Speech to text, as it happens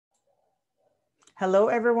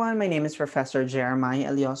Hello, everyone. My name is Professor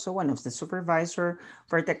Jeremiah, one of the supervisor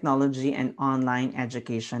for technology and online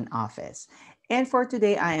education office. And for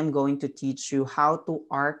today, I am going to teach you how to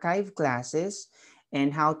archive classes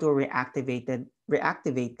and how to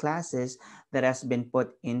reactivate classes that has been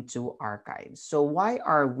put into archives. So why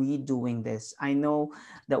are we doing this? I know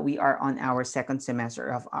that we are on our second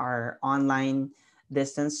semester of our online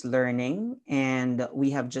distance learning, and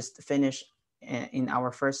we have just finished in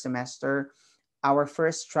our first semester our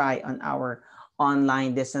first try on our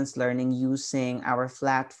online distance learning using our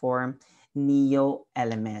platform NEO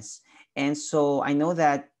LMS. And so I know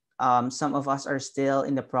that some of us are still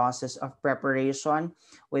in the process of preparation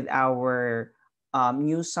with our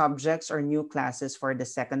new subjects or new classes for the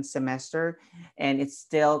second semester. And it's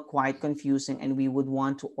still quite confusing, and we would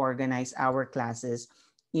want to organize our classes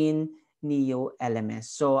in NEO LMS.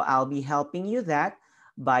 So I'll be helping you that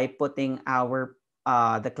by putting our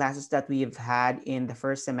the classes that we've had in the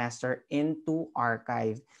first semester into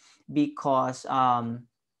archive, because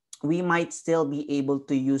we might still be able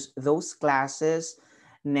to use those classes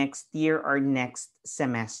next year or next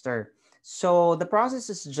semester. So the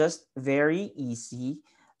process is just very easy.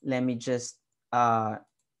 Let me just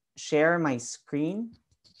share my screen.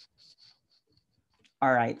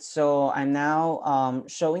 All right, so I'm now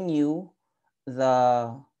showing you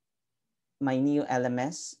the my new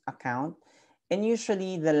LMS account. And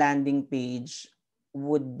usually the landing page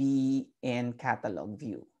would be in catalog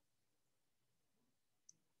view.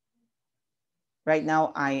 Right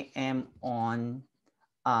now I am on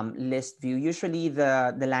list view. Usually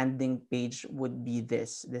the landing page would be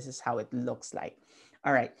this. This is how it looks like.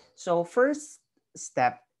 All right, so first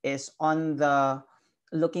step is on the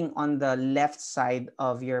looking on the left side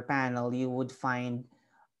of your panel, you would find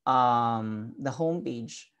the home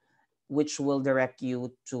page, which will direct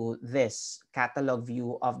you to this catalog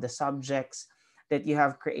view of the subjects that you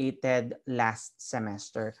have created last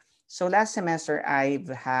semester. So last semester, I've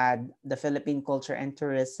had the Philippine Culture and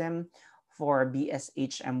Tourism for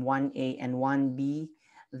BSHM 1A and 1B,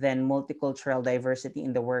 then Multicultural Diversity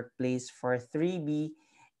in the Workplace for 3B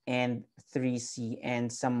and 3C,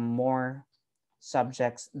 and some more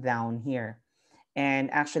subjects down here.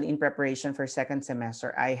 And actually, in preparation for second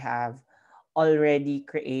semester, I have already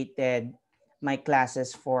created my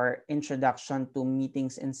classes for Introduction to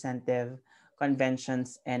Meetings, Incentive,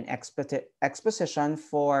 Conventions, and Exposition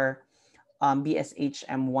for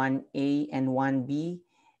BSHM 1A and 1B,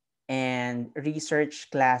 and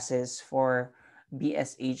research classes for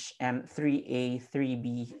BSHM 3A,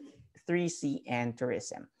 3B, 3C, and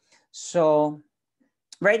tourism. So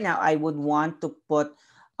right now, I would want to put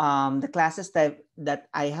the classes that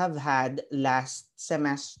I have had last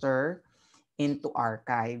semester into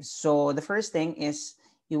archives. So the first thing is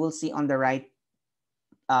you will see on the right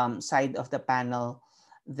side of the panel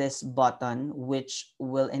this button, which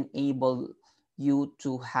will enable you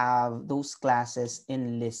to have those classes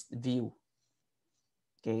in list view.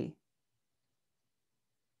 Okay.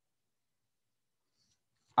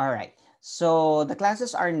 All right. So the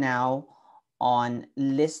classes are now on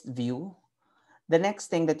list view. The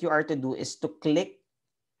next thing that you are to do is to click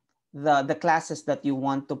the classes that you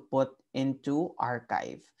want to put into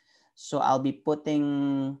archive. So I'll be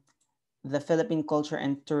putting the Philippine Culture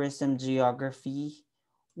and Tourism Geography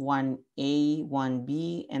 1A,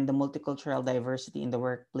 1B, and the Multicultural Diversity in the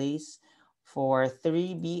Workplace for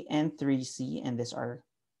 3B and 3C. And these are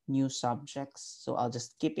new subjects. So I'll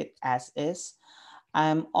just keep it as is.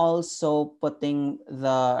 I'm also putting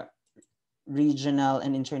the regional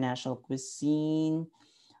and international cuisine,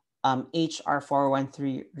 HR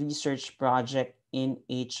 413 research project in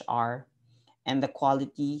HR, and the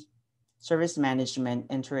quality, service management,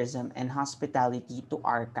 and tourism and hospitality to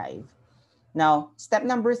archive. Now, step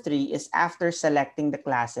number 3 is after selecting the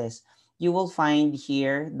classes, you will find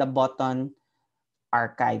here the button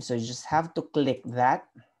archive. So you just have to click that.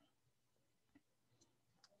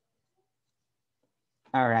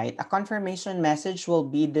 All right, a confirmation message will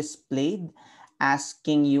be displayed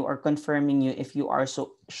asking you or confirming you if you are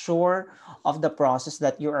so sure of the process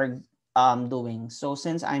that you are doing. So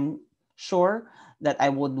since I'm sure that I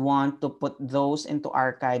would want to put those into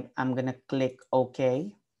archive, I'm gonna click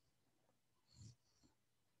OK.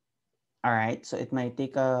 All right, so it might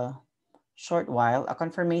take a short while. A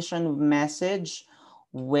confirmation message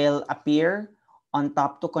will appear on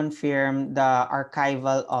top to confirm the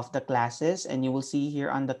archival of the classes. And you will see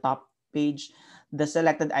here on the top page, the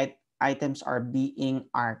selected items are being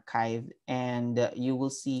archived. And you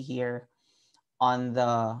will see here on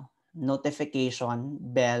the notification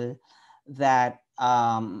bell that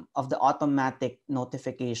of the automatic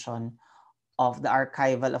notification of the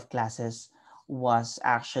archival of classes was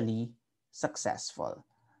actually successful.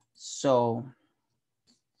 So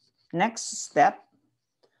next step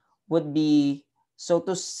would be, so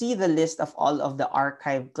to see the list of all of the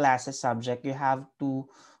archive classes subject, you have to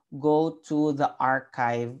go to the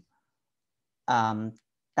archive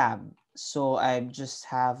tab. So I just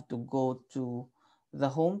have to go to the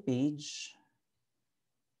home page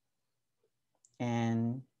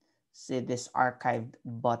and see this archived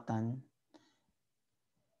button.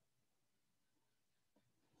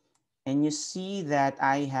 And you see that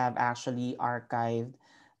I have actually archived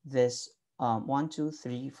this 1, 2,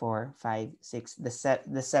 3, 4, 5, 6,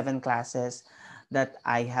 the 7 classes that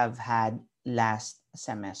I have had last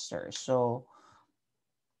semester. So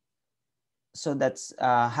that's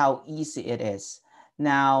how easy it is.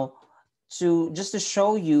 Now, just to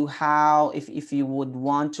show you how, if you would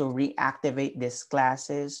want to reactivate these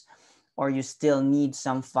classes or you still need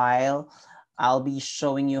some file, I'll be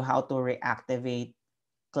showing you how to reactivate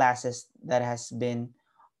classes that has been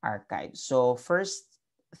archived. So first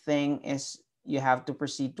thing is you have to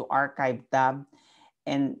proceed to archive tab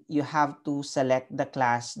and you have to select the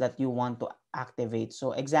class that you want to activate.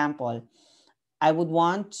 So example, I would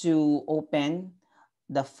want to open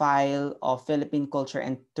the file of Philippine Culture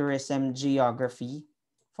and Tourism Geography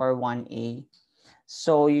for 1A.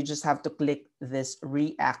 So you just have to click this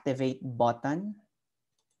reactivate button.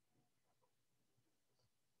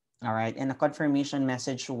 All right, and a confirmation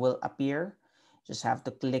message will appear. Just have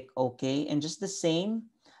to click OK. And just the same,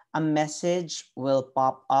 a message will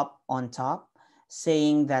pop up on top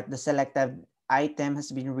saying that the selected item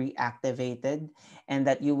has been reactivated and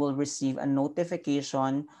that you will receive a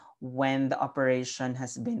notification when the operation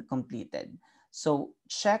has been completed. So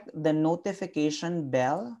check the notification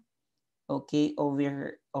bell, okay,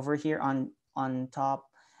 over here on top,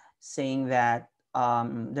 saying that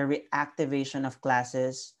the reactivation of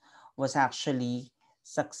classes was actually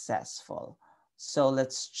successful. So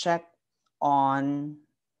let's check on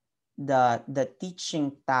the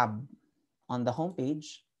teaching tab on the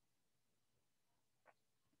homepage.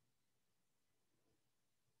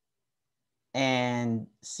 And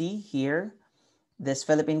see here, this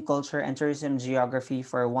Philippine Culture and Tourism Geography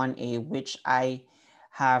for 1A, which I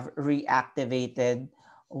have reactivated,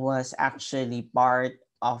 was actually part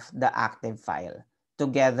of the active file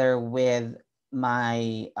together with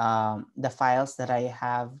my the files that I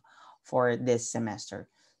have for this semester.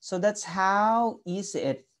 So that's how easy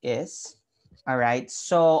it is. All right.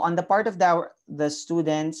 So on the part of the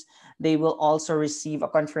students, they will also receive a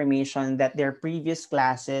confirmation that their previous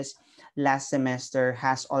classes last semester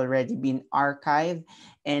has already been archived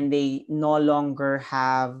and they no longer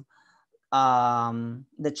have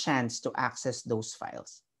the chance to access those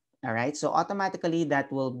files. All right. So automatically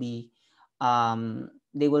that will be,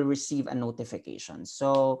 they will receive a notification.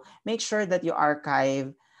 So make sure that you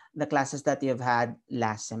archive the classes that you've had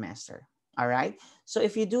last semester. All right. So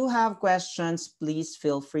if you do have questions, please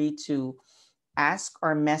feel free to ask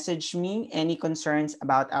or message me any concerns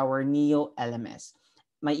about our NEO LMS.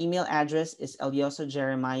 My email address is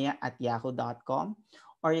ellosojeremiah@yahoo.com,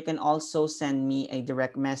 or you can also send me a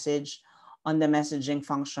direct message on the messaging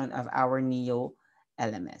function of our NEO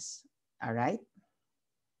LMS. All right.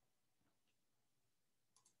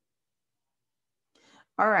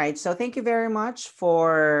 All right. So thank you very much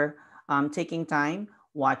for taking time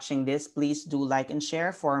watching this. Please do like and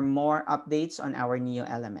share for more updates on our NEO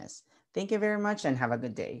LMS. Thank you very much and have a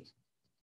good day.